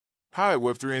Hi,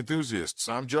 Web3 enthusiasts.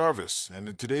 I'm Jarvis, and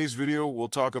in today's video, we'll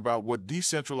talk about what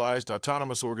decentralized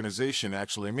autonomous organization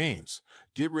actually means.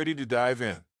 Get ready to dive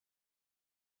in.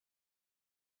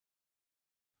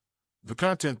 The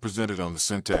content presented on the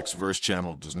Syntax Verse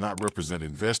channel does not represent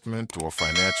investment or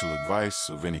financial advice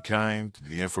of any kind.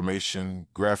 The information,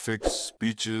 graphics,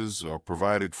 speeches are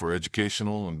provided for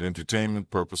educational and entertainment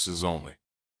purposes only.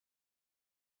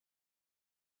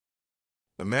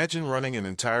 Imagine running an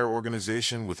entire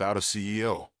organization without a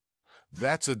CEO.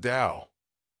 That's a DAO.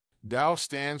 DAO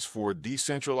stands for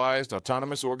Decentralized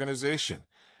Autonomous Organization.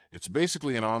 It's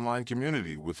basically an online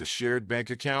community with a shared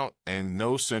bank account and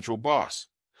no central boss.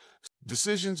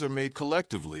 Decisions are made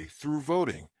collectively through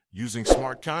voting using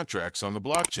smart contracts on the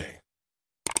blockchain.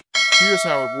 Here's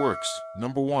how it works.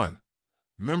 Number 1.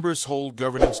 Members hold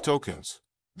governance tokens.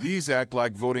 These act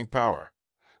like voting power.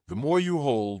 The more you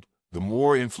hold, the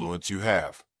more influence you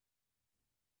have.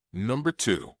 Number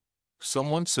 2.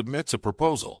 Someone submits a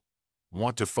proposal.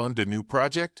 Want to fund a new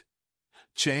project?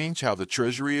 Change how the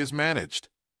treasury is managed.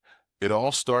 It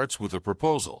all starts with a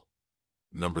proposal.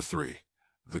 Number 3.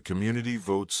 The community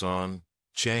votes on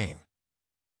chain.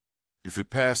 If it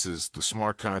passes, the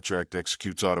smart contract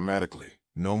executes automatically.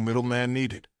 No middleman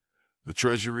needed. The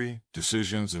treasury,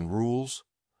 decisions, and rules,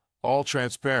 all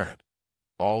transparent,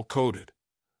 all coded.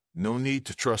 No need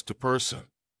to trust a person.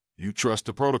 You trust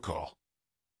the protocol.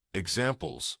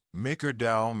 Examples: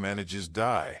 MakerDAO manages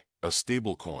DAI, a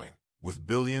stablecoin, with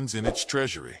billions in its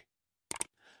treasury.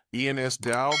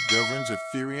 ENSDAO governs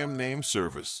Ethereum name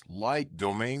service, like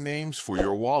domain names for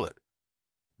your wallet.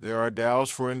 There are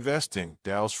DAOs for investing,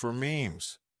 DAOs for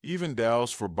memes, even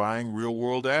DAOs for buying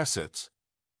real-world assets.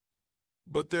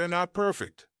 But they're not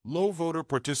perfect. Low voter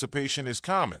participation is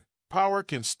common. Power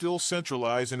can still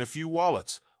centralize in a few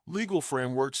wallets. Legal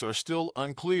frameworks are still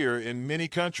unclear in many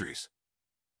countries.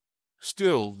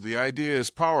 Still, the idea is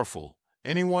powerful.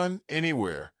 Anyone,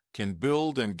 anywhere, can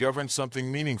build and govern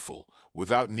something meaningful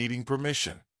without needing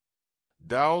permission.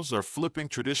 DAOs are flipping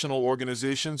traditional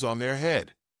organizations on their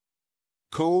head.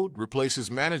 Code replaces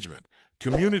management.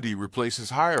 Community replaces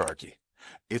hierarchy.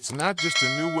 It's not just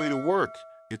a new way to work.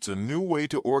 It's a new way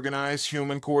to organize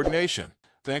human coordination.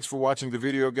 Thanks for watching the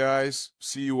video, guys.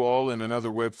 See you all in another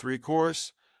Web3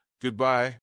 course. Goodbye.